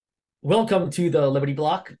Welcome to the Liberty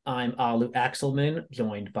Block. I'm Alu Axelman,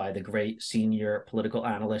 joined by the great senior political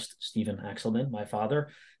analyst, Stephen Axelman, my father.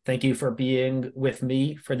 Thank you for being with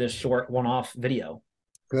me for this short one-off video.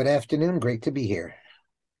 Good afternoon. Great to be here.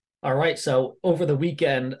 All right, so over the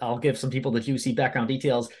weekend, I'll give some people the juicy background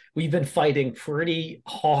details. We've been fighting pretty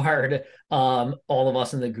hard, all of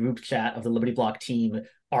us in the group chat of the Liberty Block team,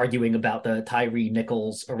 arguing about the Tyree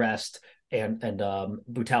Nichols arrest and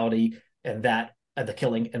brutality and that and the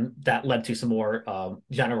killing, and that led to some more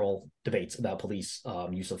general debates about police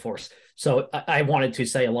use of force. So I wanted to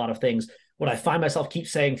say a lot of things. What I find myself keep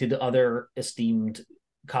saying to the other esteemed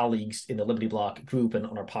colleagues in the Liberty Block group and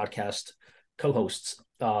on our podcast co-hosts,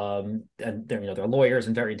 and they're lawyers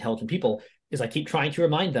and very intelligent people, is I keep trying to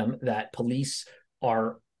remind them that police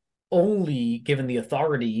are only given the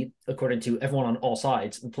authority, according to everyone on all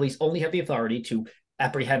sides, the police only have the authority to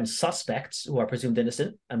apprehend suspects who are presumed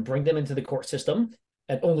innocent and bring them into the court system.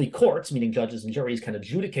 And only courts, meaning judges and juries, can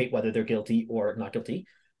adjudicate whether they're guilty or not guilty.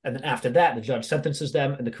 And then after that, the judge sentences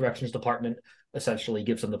them, and the corrections department essentially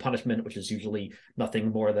gives them the punishment, which is usually nothing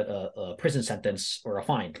more than a prison sentence or a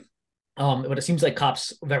fine. But it seems like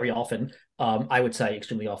cops very often, I would say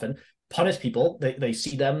extremely often, punish people. They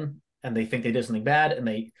see them and they think they did something bad, and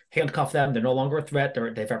they handcuff them. They're no longer a threat.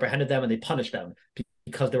 They've apprehended them, and they punish them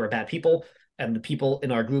because they were bad people. And the people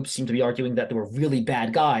in our group seem to be arguing that they were really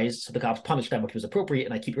bad guys, so the cops punished them, which was appropriate.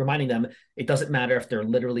 And I keep reminding them, it doesn't matter if they're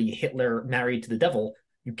literally Hitler married to the devil.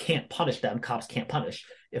 You can't punish them. Cops can't punish.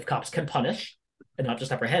 If cops can punish and not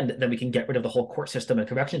just apprehend, then we can get rid of the whole court system and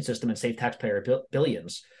correction system and save taxpayer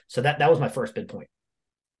billions. So that was my first big point.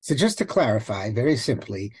 So just to clarify, very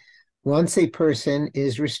simply, once a person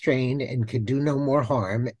is restrained and can do no more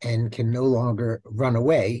harm and can no longer run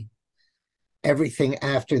away, everything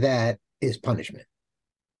after that is punishment,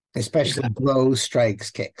 especially Exactly. blows,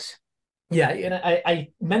 strikes, kicks. Yeah, and I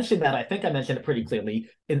mentioned that. I think I mentioned it pretty clearly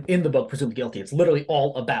in the book, Presumed Guilty. It's literally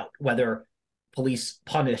all about whether police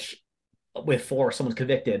punish with force someone's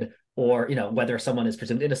convicted, or whether someone is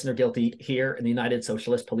presumed innocent or guilty here in the United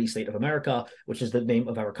Socialist Police State of America, which is the name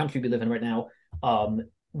of our country we live in right now.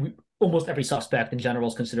 Almost every suspect in general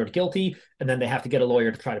is considered guilty, and then they have to get a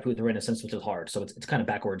lawyer to try to prove their innocence, which is hard. So it's kind of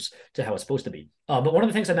backwards to how it's supposed to be. But one of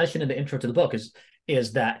the things I mentioned in the intro to the book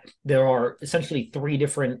is that there are essentially three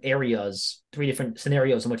different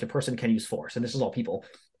scenarios in which a person can use force, and this is all people.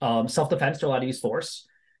 Self-defense, they're allowed to use force,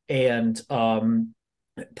 and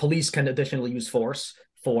police can additionally use force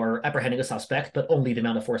for apprehending a suspect, but only the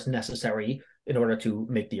amount of force necessary in order to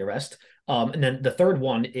make the arrest. And then the third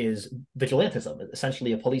one is vigilantism,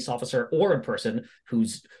 essentially a police officer or a person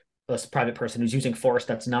who's a private person who's using force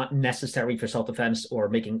that's not necessary for self-defense or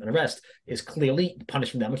making an arrest is clearly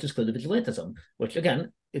punishing them, which is clearly vigilantism, which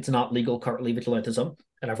again, it's not legal currently vigilantism.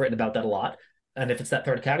 And I've written about that a lot. And if it's that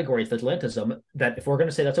third category, it's vigilantism, that if we're going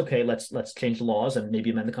to say that's okay, let's change the laws and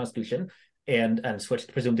maybe amend the Constitution and switch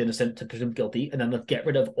presumed innocent to presumed guilty, and then let's get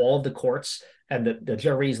rid of all of the courts and the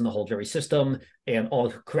juries and the whole jury system and all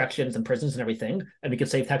the corrections and prisons and everything, and we could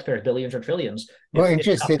save taxpayers billions or trillions Well, if cops can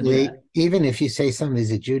do interestingly, that. even if you say somebody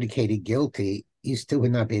is adjudicated guilty, you still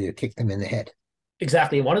would not be able to kick them in the head.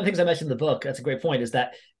 Exactly. One of the things I mentioned in the book, that's a great point, is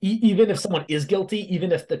that even if someone is guilty,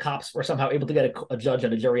 even if the cops were somehow able to get a judge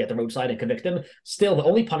and a jury at the roadside and convict them, still the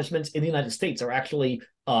only punishments in the United States are actually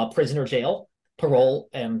prison or jail, parole,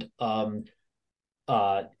 and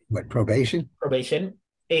What, probation? probation,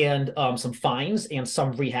 and some fines and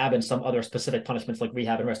some rehab and some other specific punishments like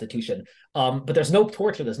rehab and restitution. But there's no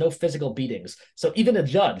torture, there's no physical beatings. So even a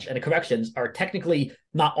judge and a corrections are technically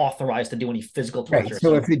not authorized to do any physical Right. torture.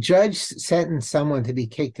 So So if a judge sentenced someone to be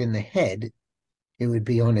kicked in the head, it would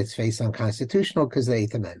be on its face unconstitutional because of the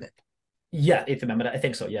Eighth Amendment. yeah, Eighth Amendment, I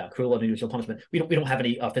think so. Yeah, cruel and unusual punishment. We don't have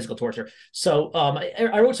any physical torture. So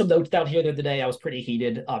I wrote some notes down here the other day. I was pretty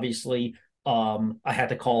heated, obviously. I had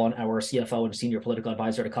to call on our CFO and senior political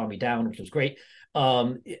advisor to calm me down, which was great.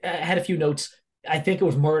 I had a few notes. I think it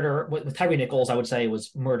was murder with Tyree Nichols. I would say it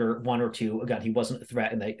was murder one or two. Again, he wasn't a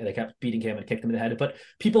threat, and they kept beating him and kicked him in the head. But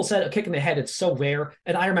people said a kick in the head, it's so rare.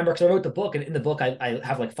 And I remember because I wrote the book, and in the book I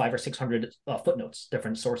have like 500 or 600 footnotes,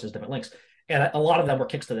 different sources, different links, and a lot of them were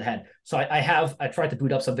kicks to the head. So I tried to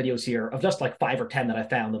boot up some videos here of just like 5 or 10 that I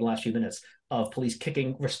found in the last few minutes of police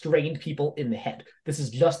kicking restrained people in the head. This is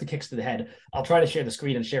just the kicks to the head. I'll try to share the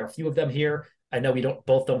screen and share a few of them here. I know we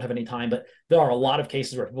don't have any time, but there are a lot of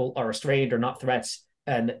cases where people are restrained or not threats,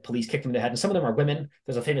 and police kick them in the head. And some of them are women.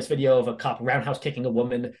 There's a famous video of a cop roundhouse kicking a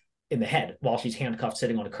woman in the head while she's handcuffed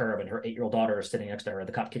sitting on a curb, and her 8-year-old daughter is sitting next to her.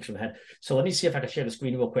 The cop kicks her in the head. So let me see if I can share the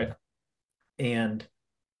screen real quick and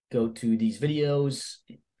go to these videos.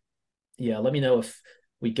 Yeah, let me know if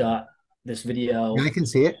we got this Yeah, I video. can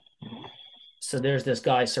see it. So there's this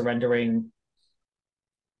guy surrendering,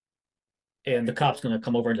 and the cop's going to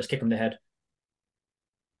come over and just kick him in the head.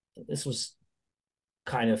 This was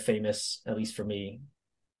kind of famous, at least for me.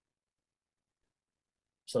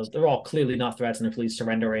 So they're all clearly not threats, and the police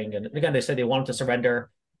surrendering. And again, they said they wanted to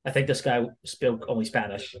surrender. I think this guy spoke only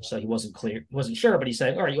Spanish, so he wasn't clear, wasn't sure, but he's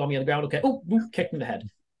saying, "All right, you want me on the ground? Okay." Oh, kicked him in the head,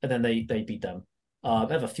 and then they beat them. I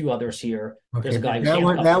have a few others here. There's Okay, a guy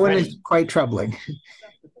who's that one is quite troubling.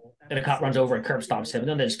 and a cop runs over and curb stomps him, and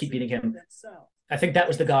then they just keep beating him. I think that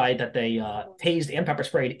was the guy that they tased and pepper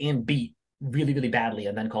sprayed and beat really, really badly,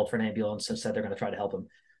 and then called for an ambulance and said they're going to try to help him.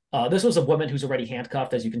 This was a woman who's already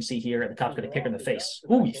handcuffed, as you can see here, and the cop's going to kick her in the face.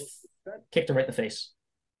 Ooh, he kicked her right in the face.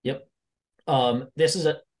 Yep. This is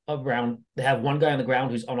a round. They have one guy on the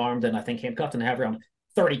ground who's unarmed and I think handcuffed, and they have around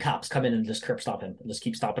 30 cops come in and just curb stomp him and just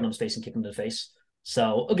keep stomping him in his face and kicking him in the face.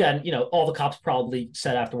 So again, all the cops probably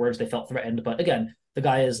said afterwards they felt threatened, but again, the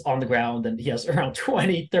guy is on the ground and he has around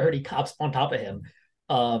 20, 30 cops on top of him.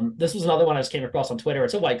 This was another one I just came across on Twitter.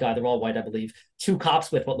 It's a white guy. They're all white, I believe. Two cops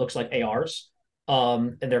with what looks like ARs.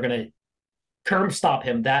 And they're going to curb stop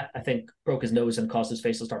him. That, I think, broke his nose and caused his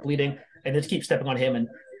face to start bleeding. And they just keep stepping on him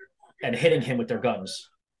and hitting him with their guns.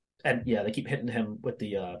 And yeah, they keep hitting him with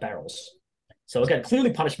the barrels. So again,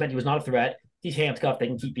 clearly punishment. He was not a threat. He's handcuffed. They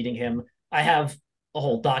can keep beating him. I have a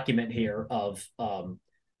whole document here of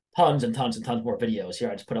tons and tons and tons more videos. Here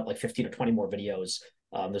I just put up like 15 or 20 more videos.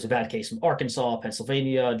 There's a bad case in Arkansas,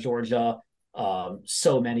 Pennsylvania, Georgia,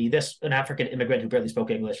 so many. An African immigrant who barely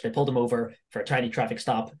spoke English. They pulled him over for a tiny traffic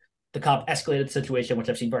stop. The cop escalated the situation, which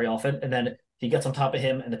I've seen very often, and then he gets on top of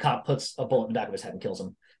him, and the cop puts a bullet in the back of his head and kills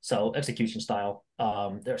him. So execution style.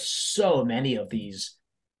 There's so many of these.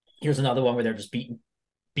 Here's another one where they're just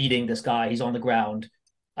beating this guy. He's on the ground,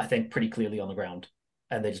 I think pretty clearly on the ground,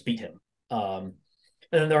 and they just beat him.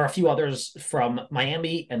 And then there are a few others from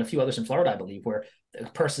Miami and a few others in Florida, I believe, where the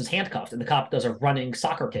person's handcuffed and the cop does a running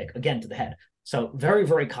soccer kick, again, to the head. So very,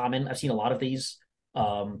 very common. I've seen a lot of these.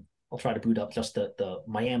 I'll try to boot up just the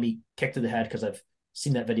Miami kick to the head because I've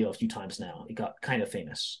seen that video a few times now. It got kind of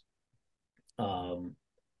famous.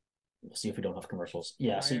 We'll see if we don't have commercials.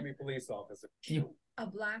 Yeah, Miami police officer. A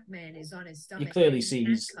black man is on his stomach. You clearly see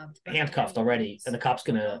he's handcuffed already, and the cop's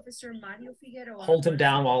going to hold him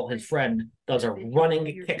down while his friend does a running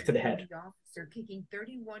kick to the head.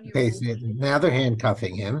 Okay, so now they're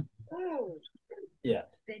handcuffing him. Yeah.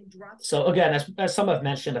 So again, as some have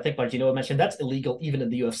mentioned, I think Margino mentioned, that's illegal even in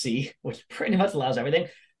the UFC, which pretty much allows everything.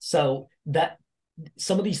 So that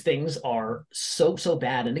some of these things are so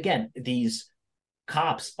bad. And again, these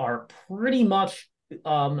cops are pretty much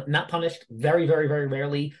not punished. Very, very, very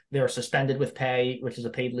rarely. They're suspended with pay, which is a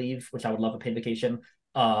paid leave, which I would love a paid vacation.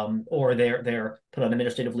 Or they're put on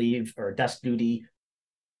administrative leave or desk duty.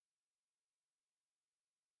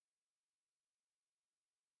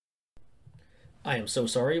 I am so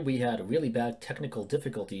sorry. We had really bad technical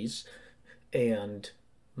difficulties, and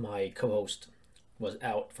my co-host was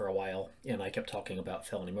out for a while, and I kept talking about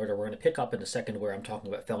felony murder. We're going to pick up in a second where I'm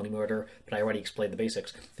talking about felony murder, but I already explained the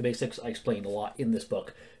basics. The basics I explained a lot in this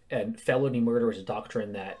book, and felony murder is a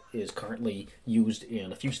doctrine that is currently used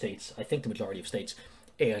in a few states, I think the majority of states,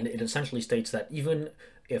 and it essentially states that even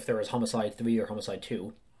if there is homicide 3 or homicide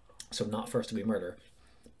 2, so not first-degree murder,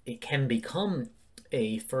 it can become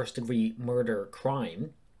a first-degree murder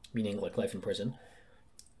crime, meaning like life in prison,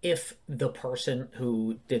 if the person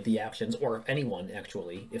who did the actions, or anyone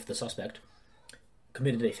actually, if the suspect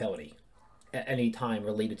committed a felony at any time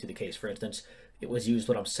related to the case. For instance, it was used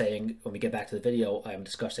what I'm saying when we get back to the video. I'm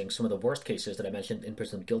discussing some of the worst cases that I mentioned in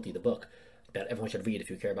Presumed Guilty, the book, that everyone should read if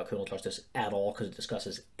you care about criminal justice at all, because it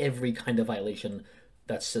discusses every kind of violation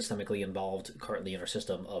that's systemically involved currently in our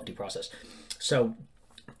system of due process. So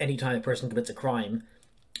anytime a person commits a crime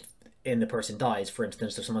and the person dies, for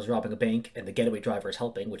instance, if someone's robbing a bank and the getaway driver is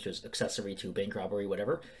helping, which is accessory to bank robbery,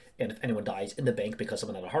 whatever, and if anyone dies in the bank because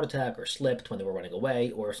someone had a heart attack or slipped when they were running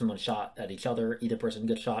away, or if someone shot at each other, either person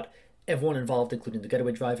gets shot, everyone involved, including the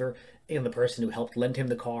getaway driver and the person who helped lend him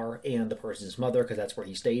the car and the person's mother, because that's where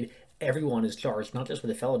he stayed, everyone is charged not just with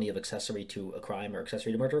a felony of accessory to a crime or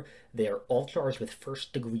accessory to murder, they are all charged with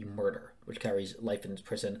first-degree murder, which carries life in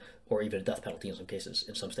prison or even a death penalty in some cases,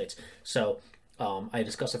 in some states. So I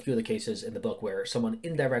discuss a few of the cases in the book where someone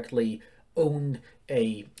indirectly owned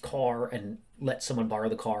a car and let someone borrow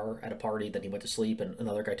the car at a party, then he went to sleep, and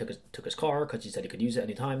another guy took his car because he said he could use it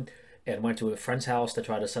anytime, and went to a friend's house to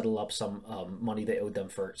try to settle up some money they owed them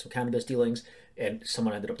for some cannabis dealings, and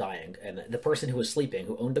someone ended up dying. And the person who was sleeping,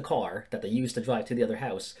 who owned the car that they used to drive to the other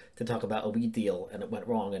house to talk about a weed deal, and it went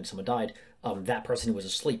wrong and someone died, that person who was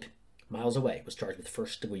asleep miles away, was charged with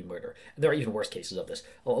first-degree murder. And there are even worse cases of this,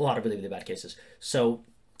 a lot of really, really bad cases. So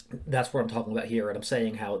that's what I'm talking about here, and I'm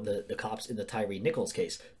saying how the cops in the Tyree Nichols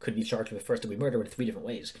case could be charged with first-degree murder in 3 different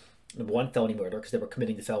ways. Number one, felony murder, because they were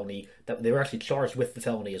committing the felony, that they were actually charged with the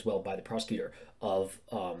felony as well by the prosecutor of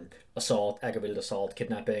assault, aggravated assault,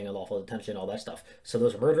 kidnapping, unlawful detention, all that stuff. So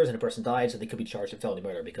those are murders, and a person died, so they could be charged with felony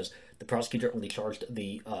murder because the prosecutor only charged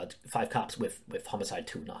the 5 cops with homicide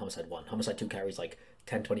 2, not homicide 1. Homicide 2 carries like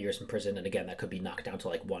 10, 20 years in prison, and again, that could be knocked down to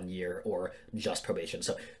like 1 year or just probation.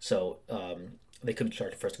 So they could be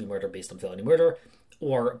charged with first-degree murder based on felony murder,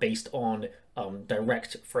 or based on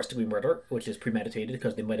direct first-degree murder, which is premeditated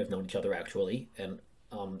because they might have known each other actually. And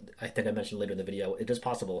I think I mentioned later in the video, it is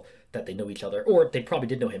possible that they know each other, or they probably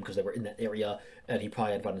did know him because they were in that area, and he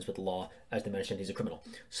probably had run-ins with the law. As they mentioned, he's a criminal.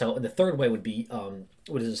 So, and the third way would be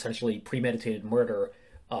what is essentially premeditated murder,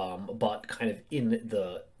 but kind of in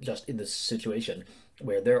the situation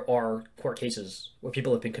where there are court cases where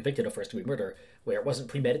people have been convicted of first-degree murder where it wasn't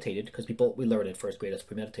premeditated, because we learn in first grade it's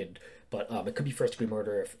premeditated, but it could be first-degree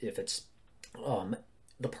murder if it's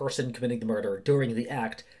the person committing the murder during the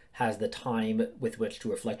act has the time with which to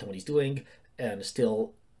reflect on what he's doing and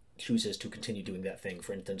still chooses to continue doing that thing.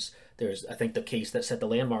 For instance, I think the case that set the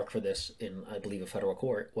landmark for this in, I believe, a federal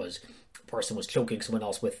court was a person was choking someone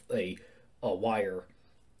else with a wire,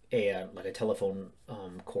 and like a telephone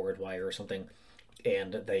cord wire or something,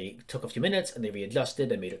 and they took a few minutes and they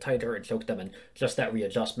readjusted and made it tighter and choked them, and just that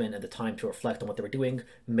readjustment and the time to reflect on what they were doing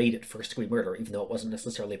made it first-degree murder, even though it wasn't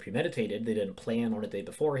necessarily premeditated. They didn't plan on it the day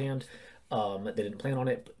beforehand. They didn't plan on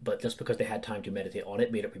it, but just because they had time to meditate on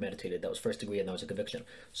it made it premeditated. That was first degree, and that was a conviction.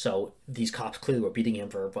 So these cops clearly were beating him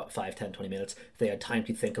for about 5, 10, 20 minutes. They had time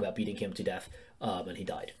to think about beating him to death, and he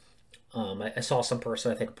died. I saw some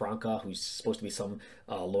person, I think Branca, who's supposed to be some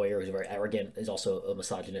lawyer who's very arrogant, is also a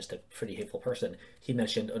misogynistic, pretty hateful person. He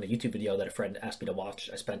mentioned on a YouTube video that a friend asked me to watch.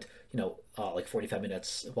 I spent, like 45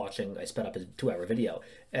 minutes watching. I sped up his 2-hour video,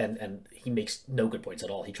 and he makes no good points at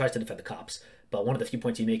all. He tries to defend the cops, but one of the few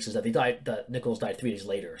points he makes is that Nichols died 3 days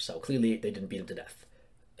later, so clearly they didn't beat him to death.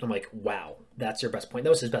 And I'm like, wow, that's your best point. That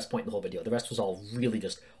was his best point in the whole video. The rest was all really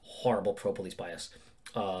just horrible pro-police bias,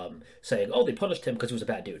 saying, oh, they punished him because he was a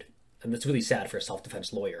bad dude. And it's really sad for a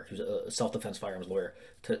self-defense lawyer, who's a self-defense firearms lawyer,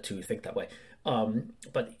 to think that way.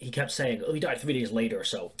 But he kept saying, oh, he died 3 days later,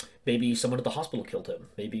 so maybe someone at the hospital killed him.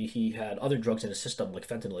 Maybe he had other drugs in his system, like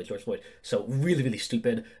fentanyl, like George Floyd. So really, really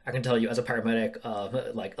stupid. I can tell you, as a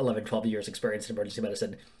paramedic, like 11, 12 years experience in emergency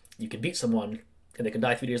medicine, you can beat someone and they can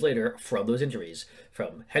die 3 days later from those injuries,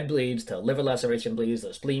 from head bleeds to liver laceration bleeds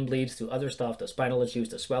to spleen bleeds to other stuff, to spinal issues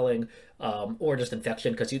to swelling, or just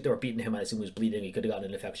infection, because they were beating him. I assume he was bleeding. He could have gotten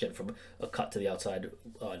an infection from a cut to the outside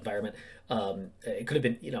environment. It could have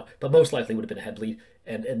been, but most likely would have been a head bleed.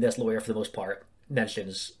 And this lawyer, for the most part,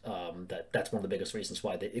 mentions that's one of the biggest reasons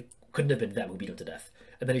why it couldn't have been them who beat him to death.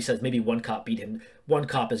 And then he says maybe one cop beat him. One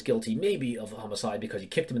cop is guilty maybe of homicide because he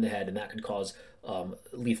kicked him in the head, and that could cause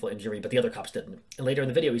lethal injury, but the other cops didn't. And later in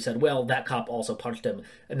the video he said, well, that cop also punched him,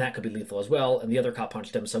 and that could be lethal as well, and the other cop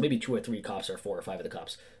punched him, so maybe 2 or 3 cops or 4 or 5 of the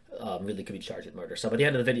cops really could be charged with murder. So by the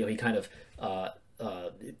end of the video he kind of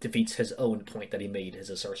defeats his own point that he made, his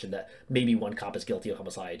assertion that maybe one cop is guilty of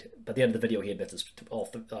homicide. But at the end of the video he admits it's all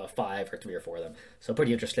 5 or 3 or 4 of them. So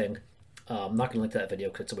pretty interesting. I'm not going to link to that video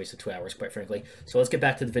because it's a waste of 2 hours, quite frankly. So let's get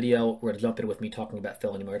back to the video. We're going to jump in with me talking about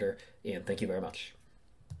felony murder, and thank you very much.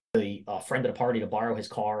 The friend at a party to borrow his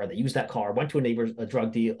car, and they used that car, went to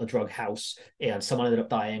a drug house, and someone ended up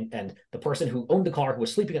dying, and the person who owned the car, who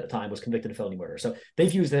was sleeping at the time, was convicted of felony murder. So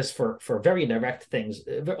they've used this for very direct things,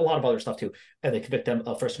 a lot of other stuff too, and they convict them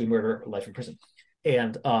of first-degree murder, life in prison.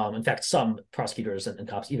 And in fact, some prosecutors and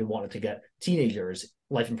cops even wanted to get teenagers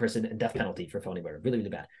life in prison and death penalty for felony murder. Really, really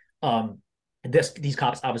bad. These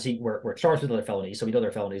cops obviously were charged with other felonies. So we know there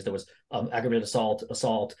are felonies. There was aggravated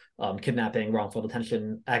assault, kidnapping, wrongful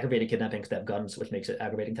detention, aggravated kidnapping because they have guns, which makes it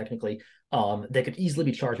aggravating technically. They could easily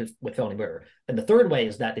be charged with felony murder. And the third way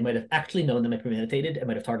is that they might have actually known them and premeditated and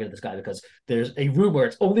might have targeted this guy, because there's a rumor,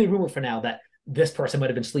 it's only a rumor for now, that this person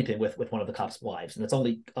might have been sleeping with one of the cops' wives, and it's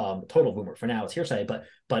only total rumor for now. It's hearsay,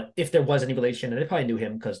 but if there was any relation, and they probably knew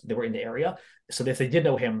him because they were in the area, so if they did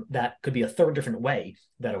know him, that could be a third different way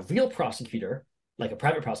that a real prosecutor, like a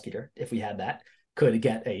private prosecutor, if we had that, could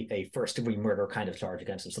get a first-degree murder kind of charge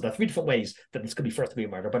against him. So there are 3 different ways that this could be first-degree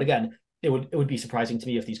murder. But again, it would be surprising to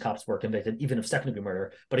me if these cops were convicted even of second-degree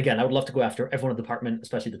murder. But again, I would love to go after everyone in the department,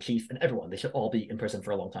 especially the chief and everyone. They should all be in prison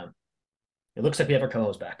for a long time. It looks like we have our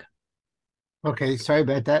co-host back. Okay, sorry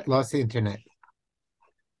about that. Lost the internet.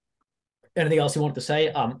 Anything else you wanted to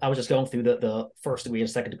say? I was just going through the first degree and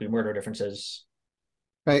second degree murder differences.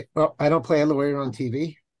 Right. Well, I don't play a lawyer on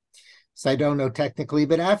TV. so I don't know technically.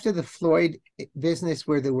 But after the Floyd business,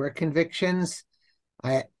 where there were convictions,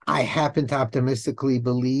 I happen to optimistically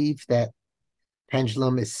believe that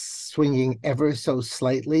pendulum is swinging ever so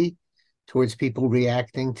slightly towards people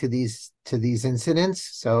reacting to these incidents.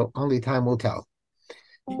 So only time will tell.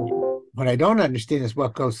 What I don't understand is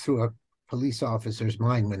what goes through a police officer's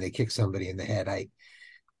mind when they kick somebody in the head.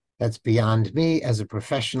 That's beyond me. As a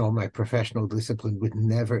professional, my professional discipline would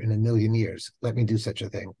never in a million years let me do such a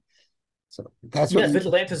thing. So that's what. Yes,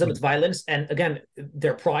 vigilantism, it's violence. And again,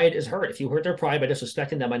 their pride is hurt. If you hurt their pride by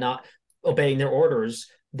disrespecting them, by not obeying their orders,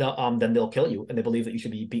 then they'll kill you. And they believe that you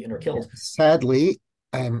should be beaten or killed. Sadly,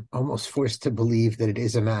 I'm almost forced to believe that it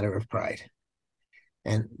is a matter of pride.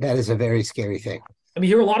 And that is a very scary thing. I mean,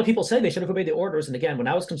 you hear a lot of people say they should have obeyed the orders. And again, when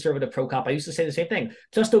I was conservative pro-cop, I used to say the same thing.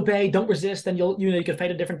 Just obey, don't resist, then you can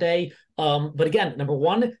fight a different day. But again, number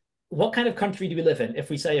one, what kind of country do we live in if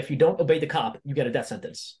we say if you don't obey the cop, you get a death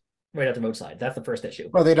sentence right at the roadside? That's the first issue.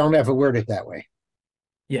 Well, they don't ever word it that way.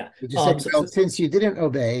 Yeah. You just say, well, since you didn't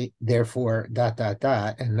obey, therefore, ...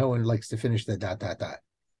 and no one likes to finish the ...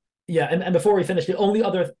 Yeah, and before we finish, the only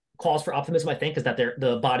other cause for optimism, I think, is that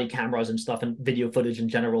the body cameras and stuff and video footage in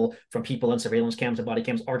general from people and surveillance cams and body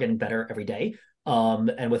cams are getting better every day.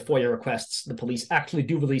 And with FOIA requests, the police actually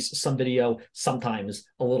do release some video sometimes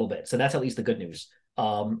a little bit. So that's at least the good news.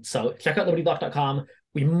 So check out libertyblock.com.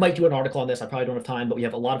 We might do an article on this. I probably don't have time, but we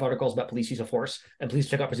have a lot of articles about police use of force. And please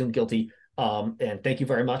check out Presumed Guilty. And thank you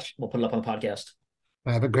very much. We'll put it up on the podcast.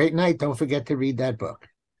 Have a great night. Don't forget to read that book.